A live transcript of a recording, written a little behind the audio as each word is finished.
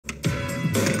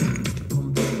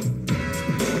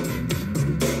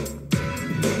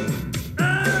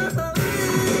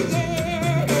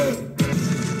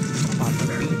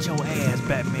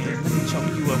Batman, let me choke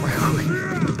you up right quick.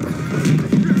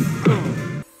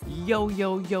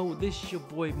 Yo, this is your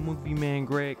boy Movie Man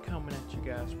Greg coming at you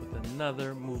guys with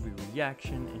another movie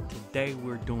reaction, and today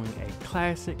we're doing a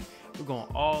classic. We're going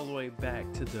all the way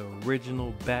back to the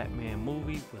original Batman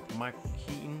movie with Michael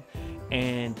Keaton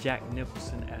and Jack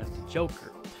Nicholson as the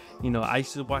Joker. You know, I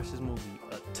used to watch this movie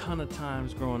a ton of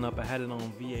times growing up. I had it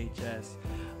on VHS.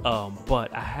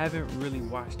 But I haven't really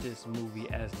watched this movie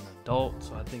as an adult,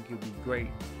 so I think it would be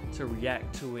great to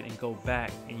react to it and go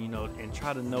back and, you know, and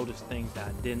try to notice things that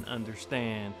I didn't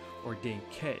understand or didn't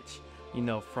catch, you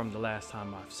know, from the last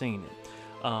time I've seen it.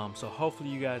 So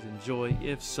hopefully you guys enjoy.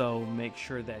 If so, make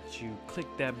sure that you click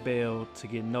that bell to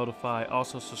get notified.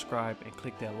 Also subscribe and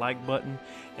click that like button.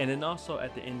 And then also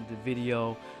at the end of the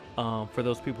video, for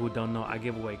those people who don't know, I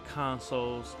give away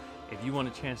consoles. If you want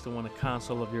a chance to win a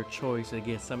console of your choice,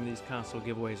 again, some of these console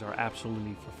giveaways are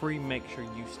absolutely for free. Make sure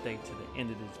you stay to the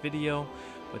end of this video.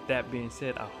 With that being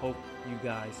said, I hope you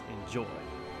guys enjoy.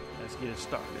 Let's get it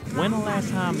started. When the last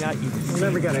time y'all even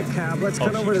never got a cab. Let's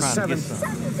cut over to 7th.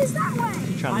 7th is that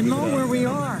way. I know where we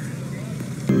are.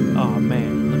 Oh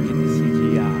man, look at the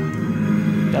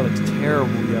CGI. That looks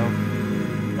terrible, yo.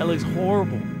 That looks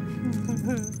horrible.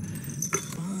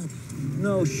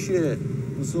 No shit.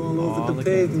 It's all over the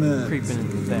pavement. Creeping in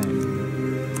the back.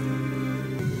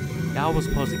 Y'all was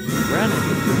supposed to keep running.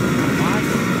 Why?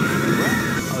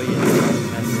 Oh yeah.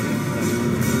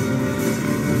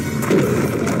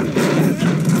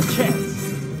 Chess.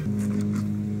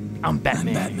 I'm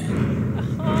Batman.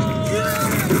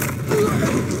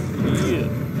 Yeah.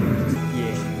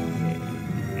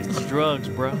 It's the drugs,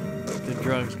 bro. The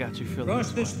drugs got you feeling.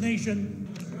 Across this nation.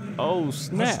 Oh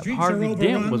snap, Harvey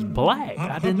Dent was black.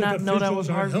 I did not know that was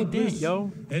Harvey Dent, yo.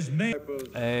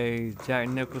 Hey, Jack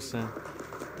Nicholson,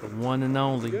 the one and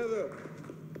only. A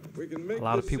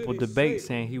lot of people debate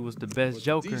saying he was the best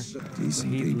Joker.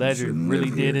 Heath Ledger really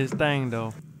did his thing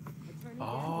though.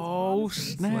 Oh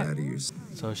snap.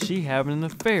 So she having an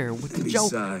affair with the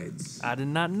Joker. I did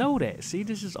not know that. See,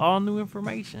 this is all new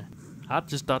information. I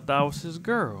just thought that was his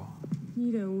girl.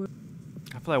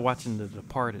 I feel like watching The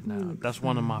Departed now. That's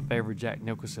one of my favorite Jack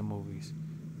Nicholson movies.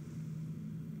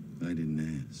 I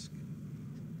didn't ask.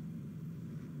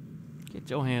 Get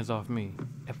your hands off me.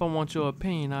 If I want your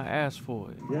opinion, I ask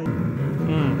for it.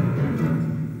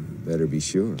 Better be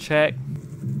sure. Check.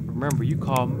 Remember, you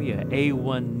called me a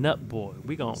A1 nut boy.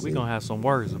 We gonna have some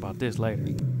words about this later.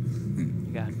 You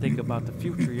gotta think about the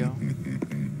future, yo.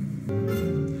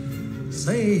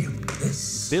 Say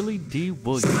this. Billy D.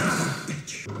 Williams.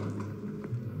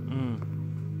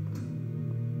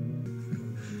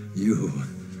 You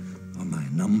are my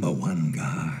 #1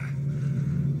 guy.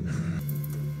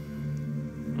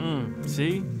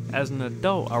 See? As an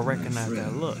adult, I recognize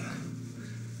that look.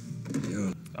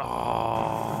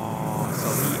 Oh, so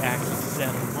he actually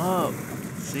set him up.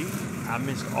 See? I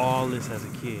missed all this as a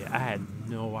kid. I had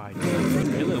no idea.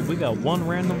 Hey, look, we got one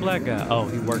random black guy. Oh,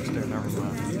 he works there. Never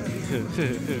mind.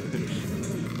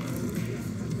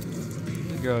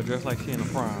 This girl dressed like she in a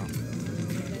prom.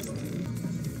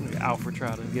 Alfred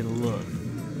tried to get a look.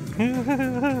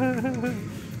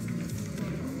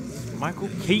 Michael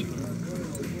Keaton,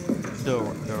 the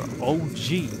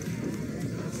OG.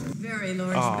 Very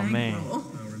large oh man,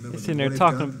 he's sitting there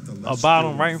talking about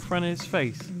him right in front of his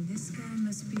face. And this guy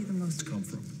must be the most. Come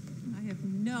from? I have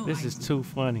no This idea. is too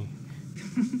funny.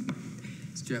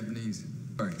 It's Japanese.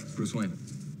 All right, Bruce Wayne.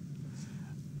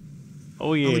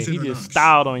 Oh yeah, he just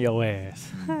styled on your ass.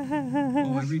 Oh,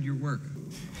 I read your work.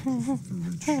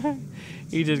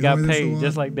 He just got paid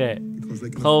just like that.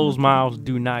 Closed mouths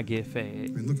do not get fed. I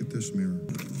mean, look at this mirror.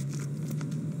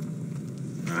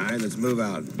 All right, let's move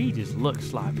out. He just looks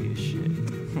sloppy as shit.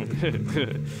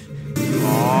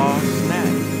 Aw,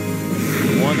 snap.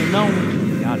 One and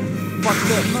only. Got it.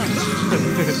 Fucked up, man.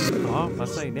 Oh, I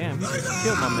say, damn, he just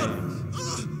killed my man.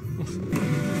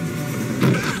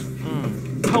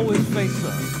 Toe his face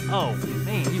up. Oh,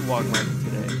 man, he walked right into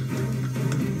that.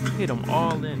 Hit them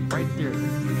all in right there.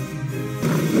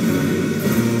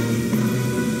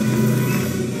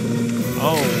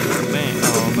 Oh man,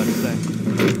 oh I'm about to say.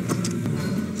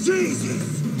 Jesus!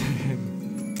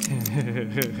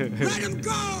 Let him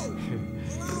go!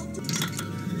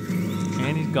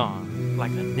 And he's gone,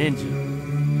 like a ninja.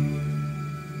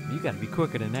 You gotta be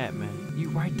quicker than that, man. You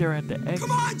right there at the exit.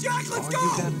 Come on, Jack, let's go! All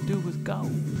you gotta do is go.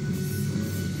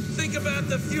 Think about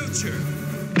the future.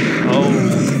 Oh,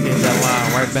 hit that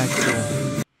line right back to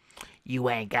him. You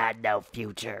ain't got no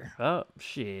future. Oh,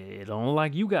 shit. Don't look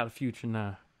like you got a future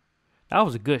now. That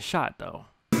was a good shot, though.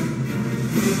 Ooh.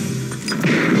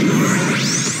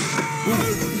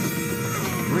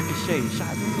 Ricochet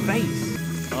shot in the face.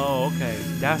 Oh, okay.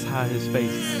 That's how his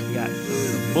face got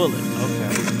the bullet.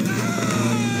 Okay.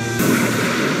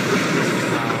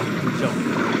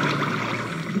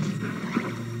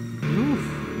 Oof.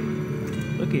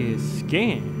 Look at his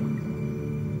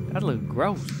skin. That look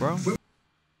gross, bro.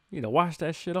 You need to wash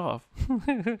that shit off.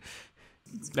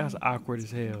 That's awkward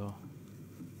as hell.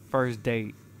 First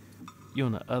date. You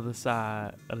on the other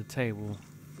side of the table.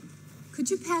 Could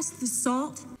you pass the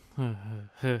salt?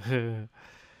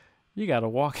 You gotta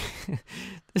walk.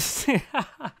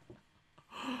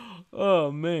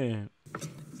 Oh man.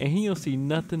 And he don't see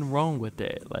nothing wrong with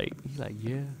that. Like, he's like,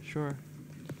 yeah, sure.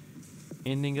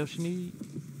 Anything else you need?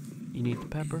 You need the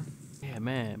pepper? Yeah,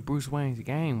 man. Bruce Wayne's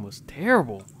game was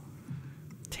terrible.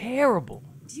 Terrible.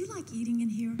 Do you like eating in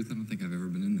here? I don't think I've ever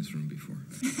been in this room before.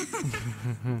 Do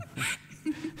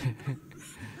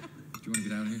you want to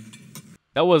get out of here?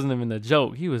 That wasn't even a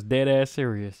joke. He was dead ass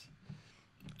serious.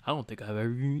 I don't think I've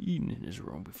ever even eaten in this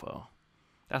room before.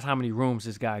 That's how many rooms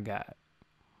this guy got.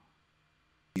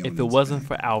 If it wasn't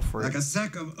for Alfred, like a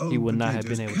sack of old he would not have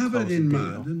been able to covered close in the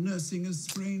mud deal. and nursing a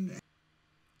sprained.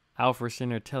 Alfred sitting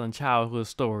there telling childhood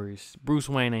stories. Bruce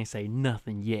Wayne ain't say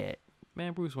nothing yet.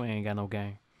 Man, Bruce Wayne ain't got no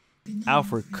game.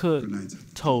 Alfred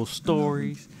cooked, told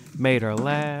stories, made her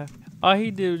laugh. All he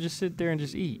did was just sit there and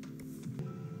just eat.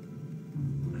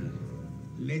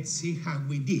 Let's see how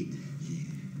we did.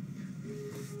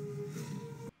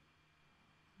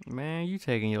 Man, you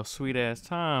taking your sweet ass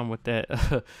time with that.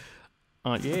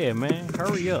 Yeah, man,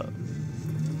 hurry up.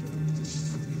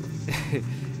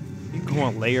 You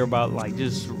going layer about like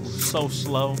just so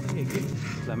slow. Yeah,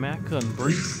 he's like, man, I couldn't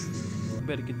breathe. You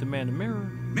better get the man the mirror.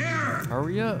 Mirror!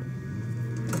 Hurry up.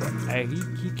 Hey,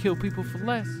 he killed people for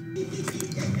less.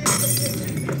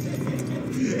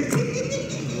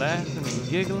 Laughing and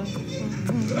giggling.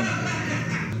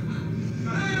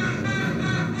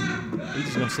 He's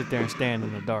just gonna sit there and stand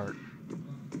in the dark.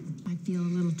 I feel a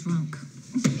little drunk.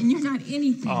 And you're not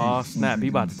anything. Oh snap, he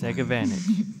about to take advantage.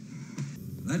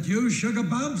 That you, Sugar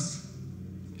Bumps?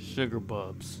 Sugar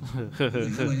bubs.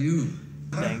 Who are you?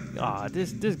 Dang, aw,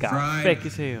 this guy Fried. fake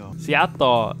as hell. See, I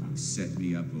thought Set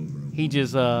me up over. he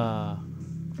just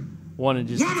wanted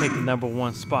just to take the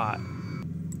 #1 spot.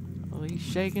 Oh, he's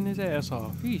shaking his ass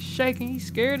off. He's shaking. He's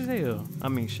scared as hell. I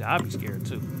mean, shit, I'd be scared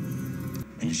too.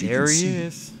 And As you there can he see,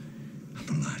 is. I'm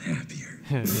a lot happier.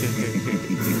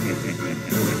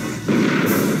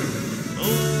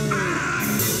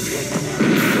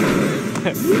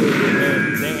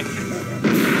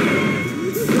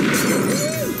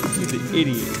 He's an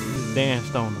idiot. Just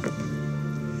danced on him.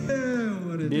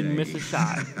 Didn't miss a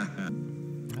shot.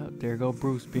 Oh, there go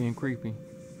Bruce being creepy.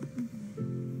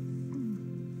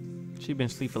 She been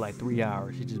asleep for like 3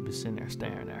 hours. She just been sitting there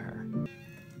staring at her.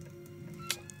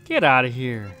 Get out of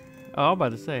here. Oh, I'm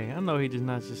about to say, I know he just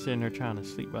not just sitting there trying to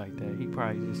sleep like that. He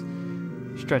probably just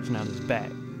stretching out his back.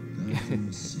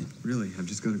 Really, I've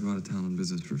just got to go out of town on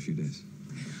business for a few days.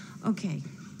 Okay,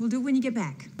 we'll do it when you get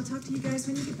back. I'll talk to you guys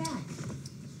when you get back.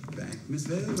 Back, Miss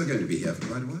Vale? We're going to be here for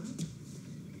quite a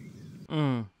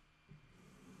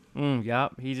while.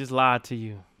 Yup, he just lied to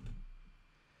you.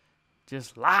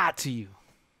 Just lied to you.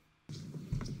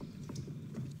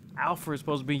 Alfred's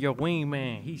supposed to be your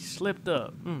wingman. He slipped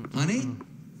up. Honey?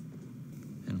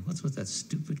 And what's with that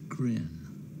stupid grin?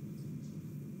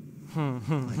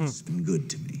 Life's been good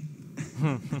to me.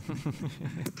 You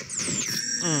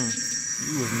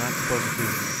was not supposed to do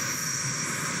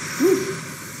that.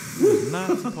 You was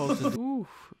not supposed to. Oof.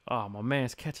 Oh, my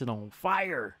man's catching on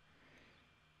fire.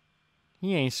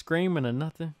 He ain't screaming or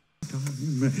nothing.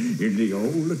 In the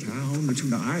old town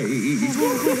tonight.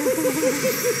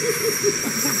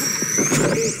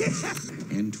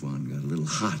 Antoine got a little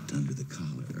hot under the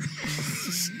collar.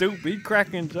 Stupid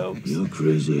cracking jokes. You're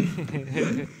crazy.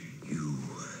 You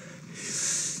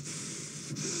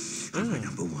are my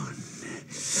 #1.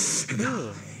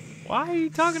 Ugh. Why are you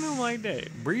talking to him like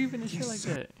that? Breathing and shit like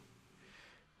that.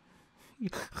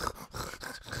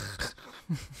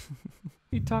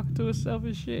 He talking to himself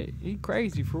and shit. He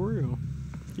crazy for real.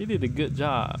 He did a good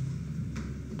job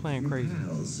playing crazy.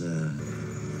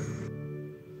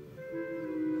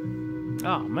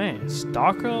 Oh man,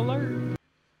 stalker alert.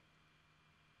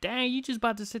 Dang, you just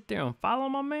about to sit there and follow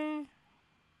my man?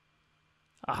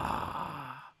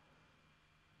 Ah,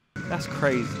 that's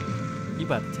crazy. You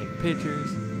about to take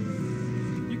pictures.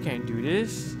 You can't do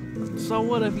this. So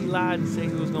what if he lied and said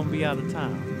he was gonna be out of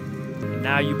town? And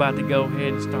now you about to go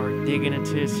ahead and start digging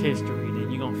into his history. Then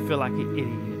you gonna feel like an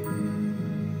idiot.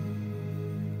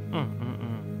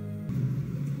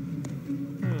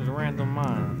 Here's a random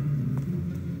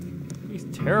mom. He's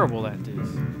terrible at this.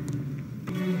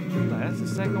 Like, that's the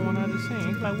second one I just seen.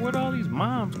 He's like, where'd all these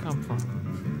moms come from?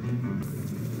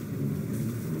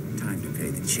 Time to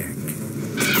pay the check.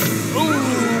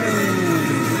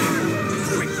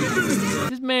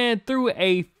 This man threw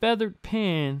a feathered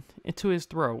pen into his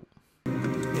throat. Yeah,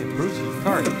 Bruce is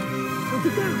retarded.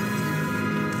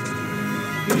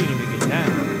 He didn't even get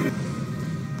down.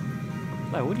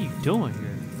 Like, what are you doing here?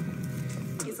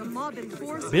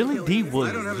 Billy D.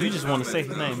 Williams. You just want to say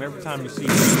his name every time you see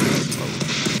him.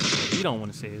 You don't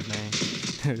want to say his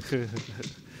name.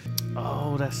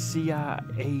 Oh, that's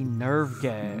CIA nerve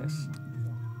gas.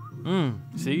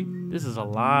 See? This is a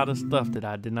lot of stuff that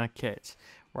I did not catch.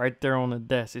 Right there on the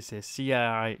desk, it says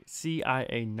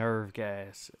CIA nerve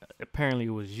gas. Apparently, it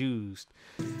was used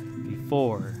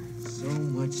before.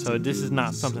 So this is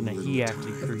not something that he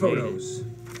actually created.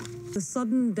 The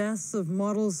sudden deaths of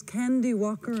models Candy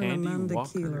Walker and Amanda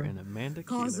Keeler.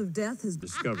 Cause of death is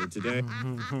Discovered today.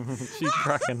 She's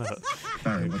cracking up.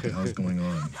 Barry, what the hell's going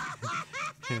on?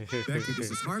 Becky, this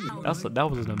is hard. That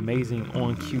was an amazing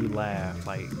on-cue laugh.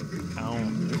 Like,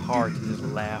 it's hard to just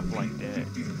laugh like that.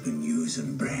 You've been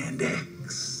using Brand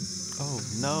X. Oh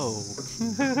no.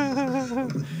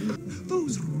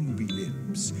 Those ruby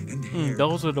lips and hair.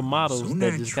 Those are the models so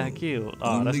that just got killed.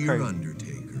 Oh, Only that's your crazy.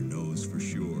 Undertaker knows for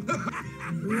sure.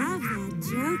 love that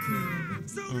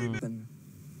joking.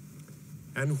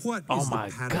 And what Oh is my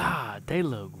the pattern? God, they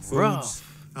look Foods,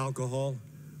 rough. alcohol,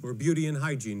 or beauty and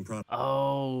hygiene products?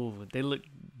 Oh, they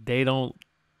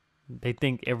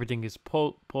think everything is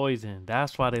poison.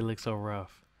 That's why they look so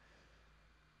rough.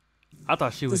 I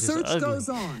thought she The was just search ugly. goes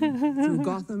on through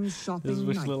Gotham's shopping This is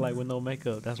what she look like nightmare. with no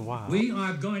makeup. That's wild. We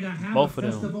are going to have Both a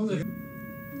of festival.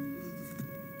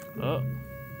 Oh,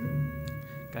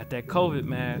 got that COVID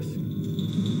mask.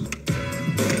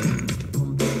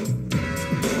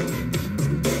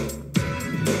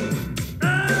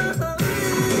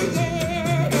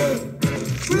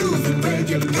 Rules and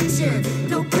regulations,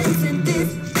 no place in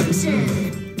this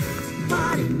nation.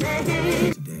 Body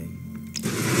made.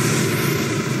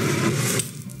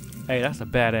 Hey, that's a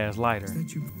badass lighter.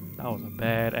 That was a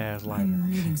badass lighter.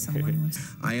 Meeting someone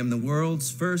I am the world's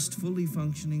first fully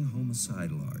functioning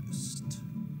homicidal artist.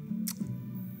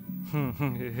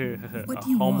 What A do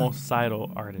you want?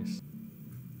 homicidal artist.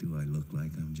 Do I look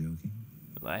like I'm joking?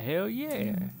 Like, hell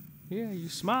yeah. Yeah, you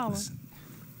smiling. Listen.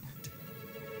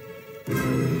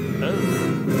 Ugh.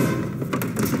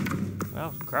 That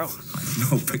was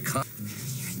gross. No, Picasso.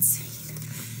 You're insane.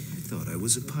 I thought I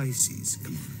was a Pisces.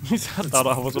 Come on. I thought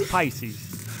I was a Pisces.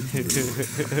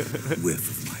 Whiff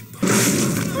of my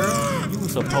You were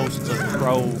supposed to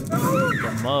throw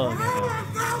the mug at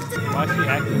her. Why she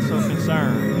acting so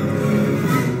concerned?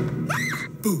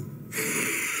 Boo.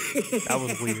 That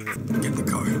was weird. Get the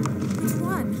car. Which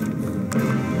one?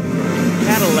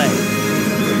 Cadillac.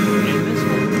 And this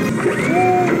one. Ooh,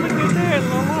 look at that,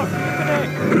 Lamar. Look at that.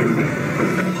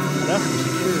 That's some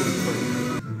security for you.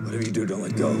 Whatever you do, don't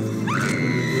let go. Oh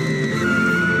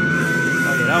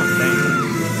yeah, that was dangerous.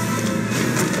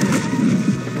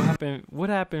 What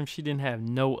happened if she didn't have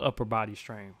no upper body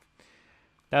strength?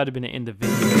 That would have been the end of the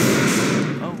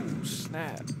video. Oh,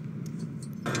 snap.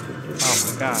 Oh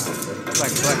my God. That's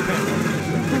like Black Panther.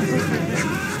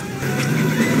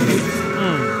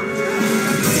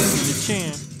 The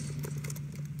chin.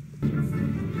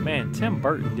 Man, Tim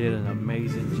Burton did an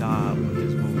amazing job with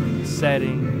this movie. The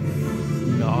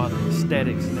setting, all the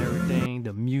aesthetics and everything,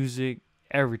 the music,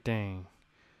 everything.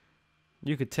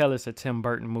 You could tell it's a Tim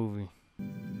Burton movie. How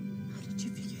did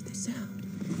you figure this out?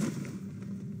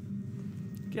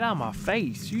 Get out of my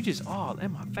face. You just all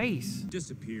in my face.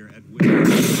 Disappear at will.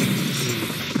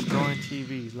 Destroying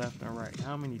TVs left and right.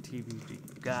 How many TVs do you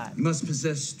got? You must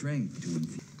possess strength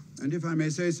to And if I may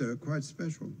say so, quite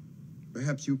special.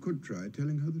 Perhaps you could try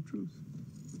telling her the truth.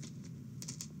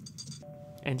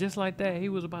 And just like that, he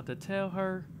was about to tell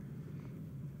her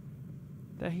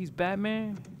that he's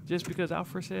Batman just because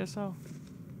Alfred said so.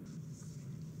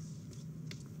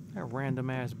 That random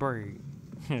ass bird.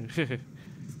 Lots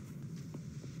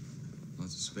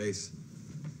of space.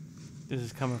 This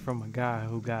is coming from a guy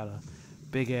who got a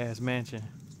big ass mansion.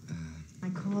 I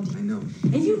called you. I know.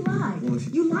 And you lied. Well,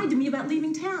 You lied to me about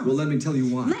leaving town. Well, let me tell you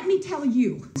why. Let me tell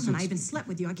you. And I even slept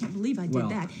with you. I can't believe I did Well,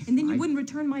 that. And then you wouldn't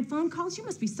return my phone calls. You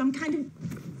must be some kind of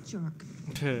jerk.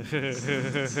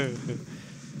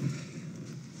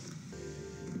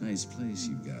 Nice place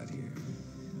you got here.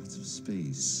 Lots of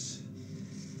space.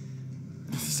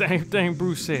 Same thing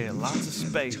Bruce said. Lots of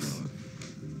space.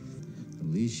 A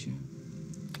Alicia.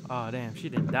 Oh, damn, she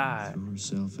didn't die. Threw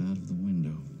herself out of the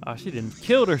window. Oh, she didn't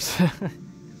kill herself.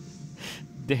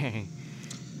 Dang.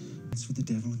 That's for the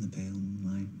devil in the pale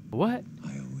moonlight. What?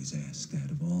 I always ask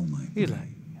that of all my He's like,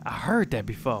 I heard that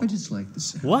before. I just like the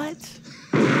sound. What?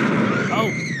 Oh.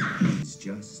 It's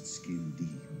just skin deep.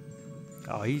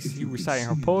 Oh, he reciting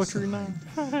her poetry now?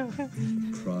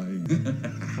 Crying.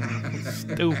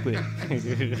 Stupid.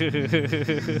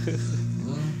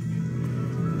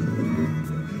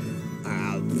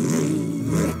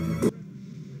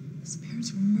 His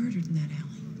parents were murdered in that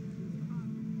alley.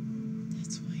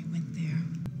 That's why he went there.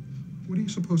 What do you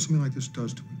suppose something like this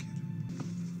does to a kid?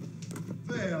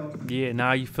 Fail. Yeah,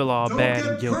 now you feel all Don't bad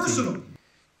get and guilty.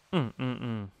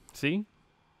 personal. See?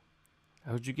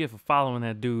 That's what you get for following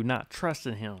that dude, not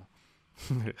trusting him.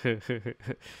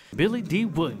 Billy D.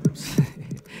 Williams.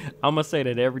 I'm gonna say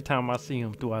that every time I see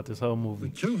him throughout this whole movie.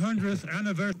 200th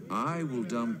anniversary. I will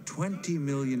dump $20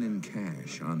 million in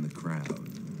cash on the crowd.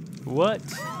 What?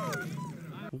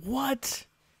 What?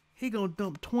 He gonna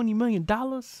dump $20 million?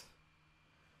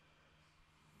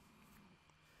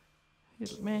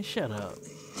 Man, shut up.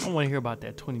 I don't want to hear about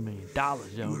that $20 million, yo.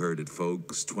 You heard it,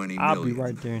 folks. $20 million. I'll be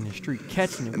right there in the street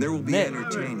catching it. And there will be net.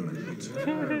 entertainment.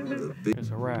 It's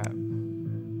a wrap.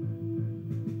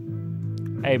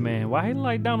 Hey, man, why he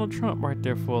like Donald Trump right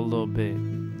there for a little bit?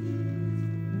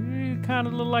 He kind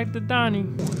of look like the Donnie.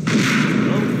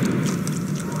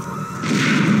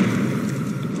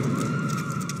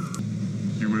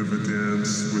 You ever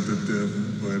dance with the devil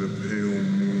by the pale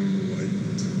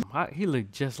moonlight? He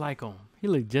looked just like him. He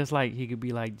looked just like he could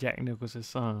be like Jack Nicholson's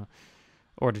son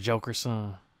or the Joker's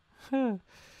son. See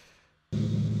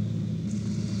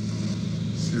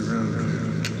around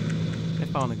here. They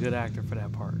found a good actor for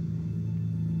that part.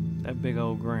 That big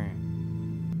old grin.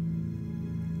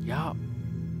 Yup.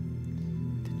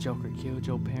 The Joker killed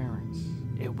your parents.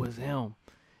 It was him.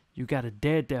 You gotta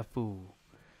dead that fool.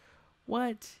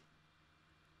 What?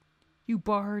 You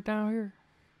brought her down here?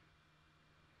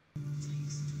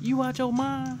 You out your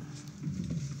mind?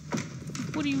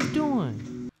 What are you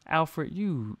doing? Alfred,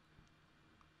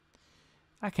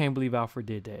 I can't believe Alfred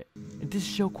did that. And this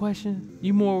is your question?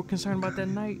 You more concerned about that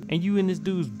night? And you in this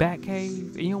dude's bat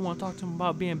cave? And you don't want to talk to him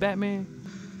about being Batman?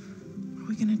 Are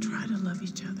we gonna try to love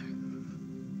each other?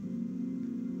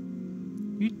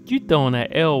 You throwing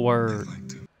that L word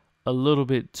a little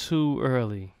bit too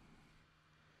early.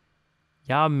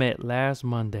 Y'all met last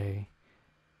Monday.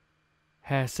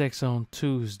 Had sex on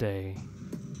Tuesday.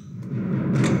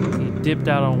 He dipped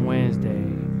out on Wednesday.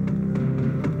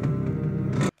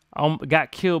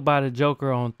 Got killed by the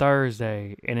Joker on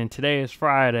Thursday, and then today is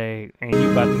Friday, and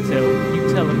you about to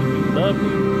telling me you love me?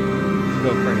 You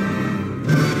go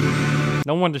crazy.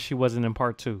 No wonder she wasn't in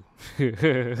part 2.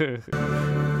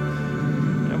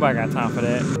 Nobody got time for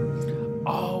that.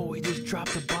 Oh, he just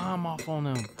dropped a bomb off on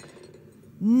him.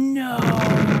 No,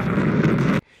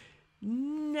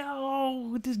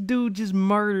 this dude just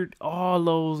murdered all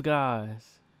those guys.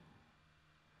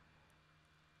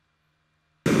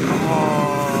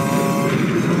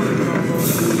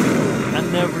 I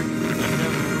never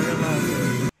realized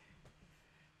it.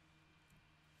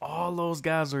 All those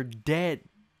guys are dead.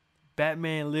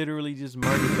 Batman literally just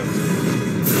murdered those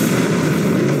guys.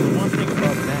 The one thing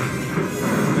about Batman,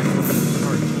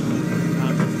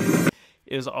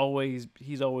 is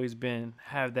he's always been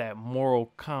have that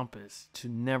moral compass to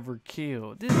never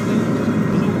kill. This dude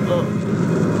just blew up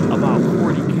about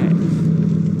 40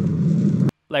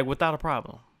 cats. Like without a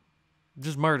problem.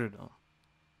 Just murdered them.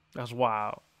 That's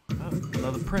wild. Oh,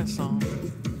 another Prince song.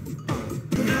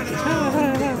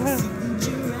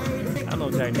 I know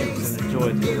Jack Nicholson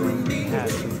enjoyed this room. He had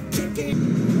to.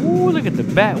 Ooh, look at the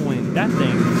Batwing. That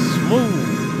thing is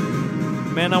smooth.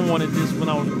 Man, I wanted this when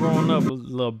I was growing up. A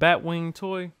little Batwing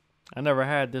toy. I never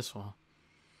had this one.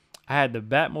 I had the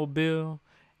Batmobile,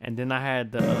 and then I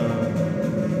had the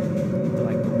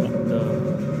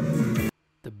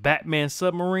Batman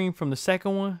submarine from the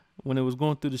second one. When it was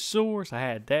going through the sewers, I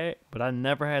had that, but I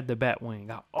never had the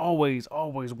Batwing. I always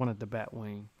wanted the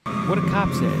Batwing. Where the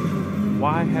cops at?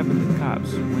 Why haven't the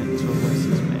cops went to arrest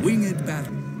this man? Winged bat.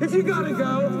 If you gotta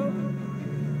go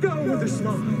with a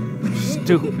smile.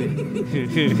 Stupid.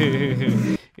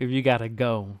 If you gotta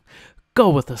go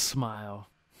with a smile.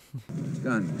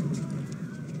 Gun.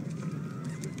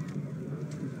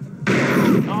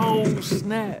 Oh,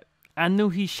 snap. I knew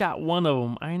he shot one of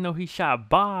them. I didn't know he shot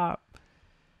Bob.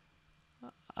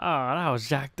 Oh, that was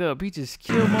jacked up. He just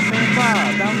killed my man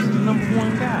Bob. That was his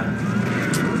 #1 guy.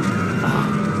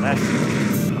 Oh, that's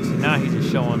it. Now he's just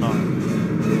showing off.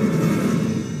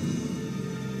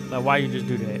 Like, why you just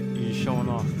do that? You're just showing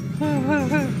off.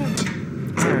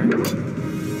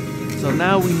 return. So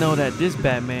now we know that this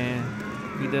Batman,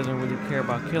 he doesn't really care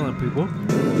about killing people.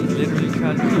 He literally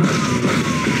tried to kill them.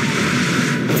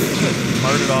 He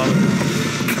murdered all of them.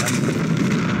 That's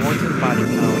more to the body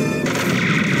count.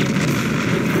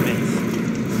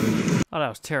 Oh, that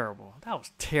was terrible. That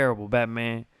was terrible,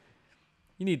 Batman.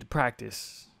 You need to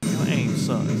practice. Your aim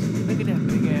sucks. Look at that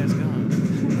big ass gun.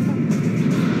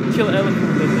 Kill an elephant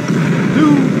with that.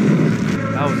 Dude!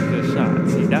 That was a good shot.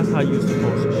 See, that's how you were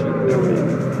supposed to shoot,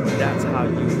 Batman. That's how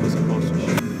you were supposed to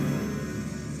shoot.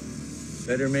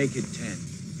 Better make it 10.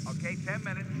 Okay, 10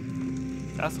 minutes.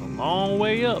 That's a long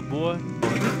way up, boy.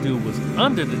 This dude was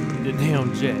under the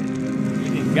damn jet. He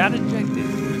didn't got ejected.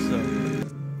 So,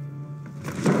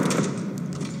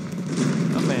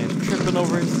 my man's tripping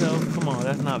over himself. Come on,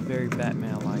 that's not very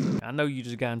Batman-like. I know you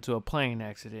just got into a plane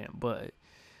accident, but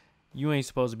you ain't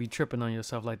supposed to be tripping on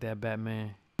yourself like that,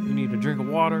 Batman. You need a drink of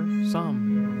water,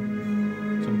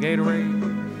 something. Some Gatorade.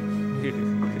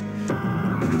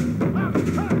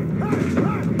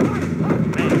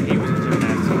 Man, he was a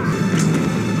gymnastics.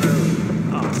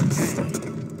 Oh,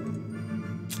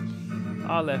 dang.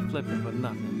 All that flipping for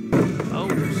nothing. Oh,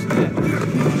 snap.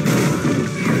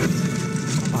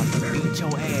 I'm about to beat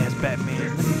your ass,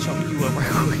 Batman. Let me choke you up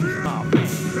right quick. Oh, man.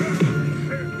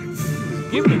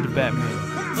 Give me the Batman.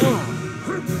 Oh,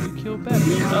 you killed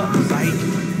Batman. Oh, psych.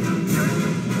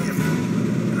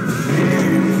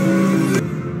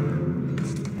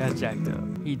 That jacked up.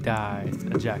 He died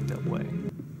a jacked up way.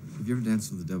 Have you ever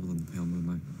danced with the devil in the pale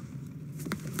moonlight?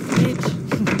 Bitch.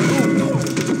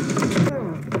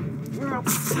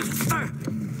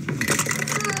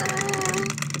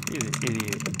 He's an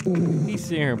idiot. He's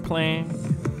sitting here playing.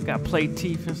 Got plate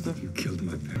teeth and stuff. You killed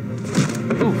my parents.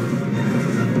 Oof.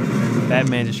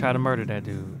 Batman just tried to murder that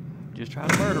dude. Just tried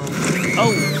to murder him.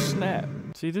 Oh, snap.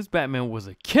 See, this Batman was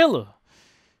a killer.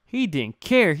 He didn't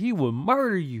care. He would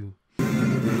murder you.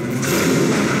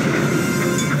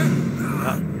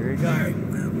 Oh, here he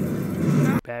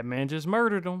goes. Batman just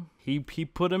murdered him. He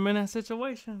put him in that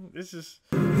situation. This is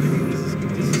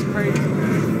crazy.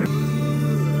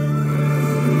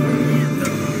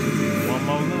 One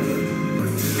more night.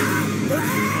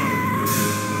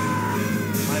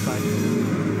 Bye-bye.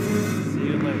 See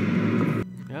you later.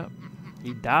 Yep.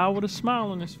 He died with a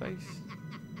smile on his face.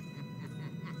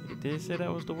 He did say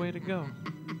that was the way to go.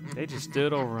 They just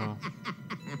stood over him.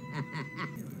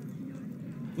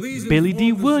 Billy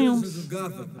D. Williams.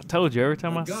 I told you, every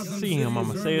time I see him, I'm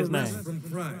going to say his name.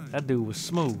 That dude was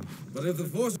smooth.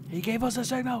 He gave us a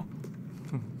signal.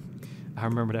 I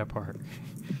remember that part.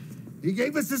 He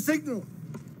gave us a signal.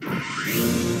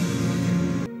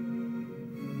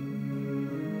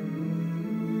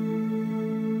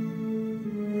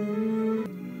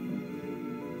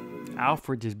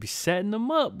 Alfred just be setting them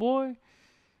up, boy.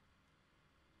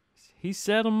 He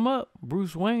set him up.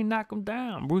 Bruce Wayne knocked him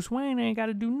down. Bruce Wayne ain't got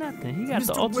to do nothing. He got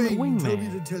the ultimate wingman. Told me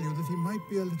to tell you that he might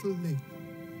be a little late.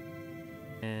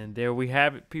 And there we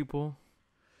have it, people.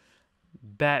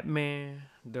 Batman,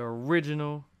 the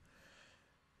original.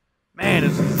 Man,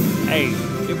 hey,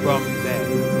 it brought me back.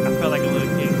 I felt like a little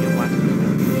kid again watching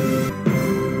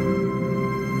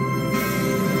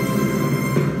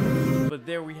it. But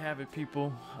there we have it,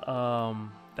 people.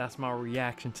 That's my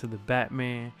reaction to the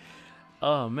Batman.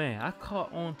 Oh man, I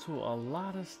caught on to a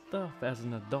lot of stuff as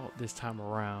an adult this time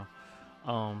around.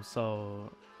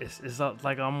 So it's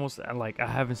like almost like I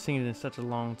haven't seen it in such a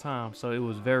long time. So it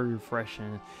was very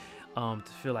refreshing to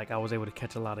feel like I was able to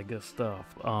catch a lot of good stuff.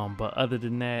 But other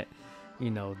than that, you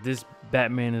know, this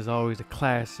Batman is always a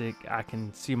classic. I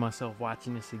can see myself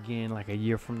watching this again like a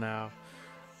year from now.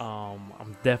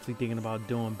 I'm definitely thinking about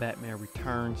doing Batman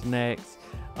Returns next.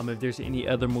 If there's any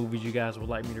other movies you guys would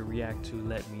like me to react to,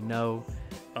 let me know.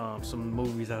 Some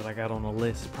movies that I got on the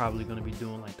list, probably going to be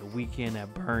doing like The Weekend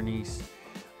at Bernie's.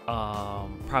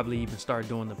 Probably even start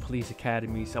doing the Police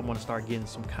Academies. I want to start getting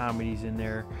some comedies in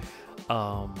there.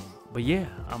 But yeah,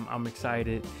 I'm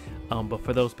excited. But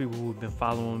for those people who've been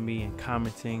following me and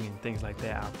commenting and things like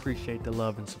that, I appreciate the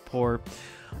love and support.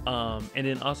 And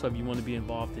then also, if you want to be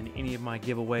involved in any of my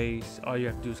giveaways, all you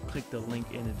have to do is click the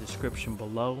link in the description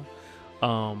below.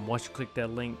 Once you click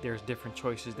that link, there's different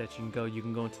choices that you can go. You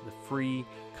can go into the free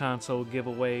console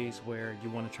giveaways where you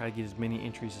want to try to get as many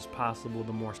entries as possible.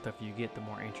 The more stuff you get, the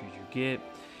more entries you get,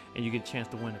 and you get a chance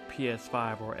to win a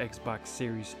PS5 or Xbox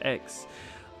Series X.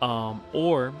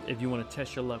 Or if you want to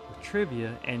test your luck with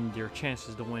trivia, and your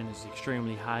chances to win is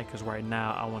extremely high, because right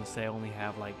now I want to say I only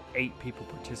have like 8 people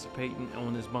participating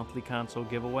on this monthly console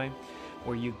giveaway,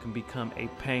 where you can become a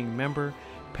paying member.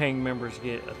 Paying members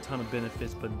get a ton of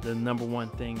benefits, but the number one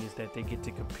thing is that they get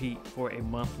to compete for a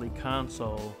monthly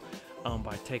console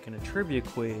by taking a trivia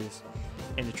quiz.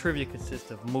 And the trivia consists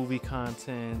of movie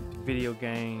content, video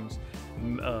games,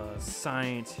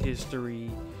 science,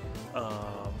 history,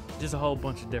 just a whole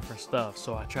bunch of different stuff.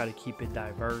 So I try to keep it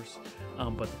diverse.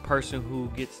 But the person who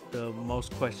gets the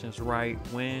most questions right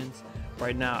wins.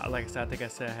 Right now, like I said, I think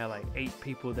I had like 8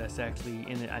 people that's actually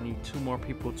in it. I need 2 more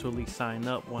people to at least sign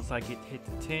up. Once I hit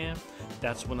to 10,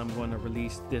 that's when I'm going to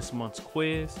release this month's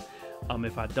quiz.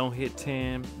 If I don't hit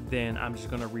 10, then I'm just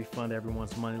going to refund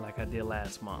everyone's money like I did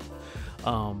last month.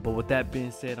 But with that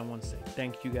being said, I want to say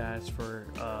thank you guys for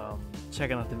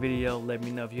checking out the video. Let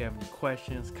me know if you have any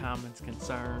questions, comments,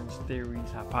 concerns,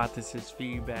 theories, hypotheses,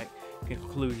 feedback,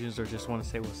 conclusions, or just want to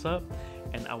say what's up.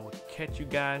 And I will catch you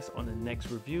guys on the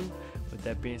next review. With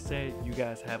that being said, you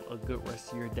guys have a good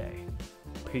rest of your day.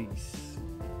 Peace.